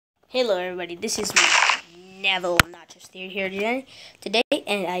Hello everybody, this is me, Neville Nachos here today,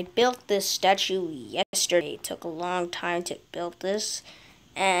 and I built this statue yesterday. It took a long time to build this,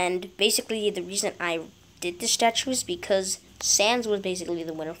 and basically the reason I did this statue is because Sans was basically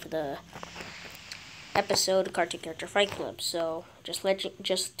the winner for the episode Cartoon Character Fight Club. So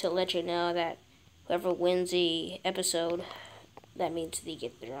just to let you know that whoever wins the episode, that means they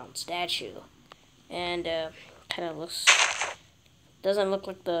get their own statue, and kind of doesn't look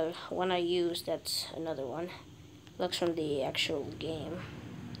like the one I used. That's another one. Looks from the actual game.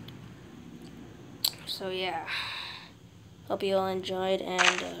 So yeah. Hope you all enjoyed,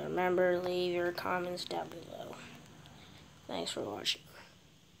 and remember, leave your comments down below. Thanks for watching.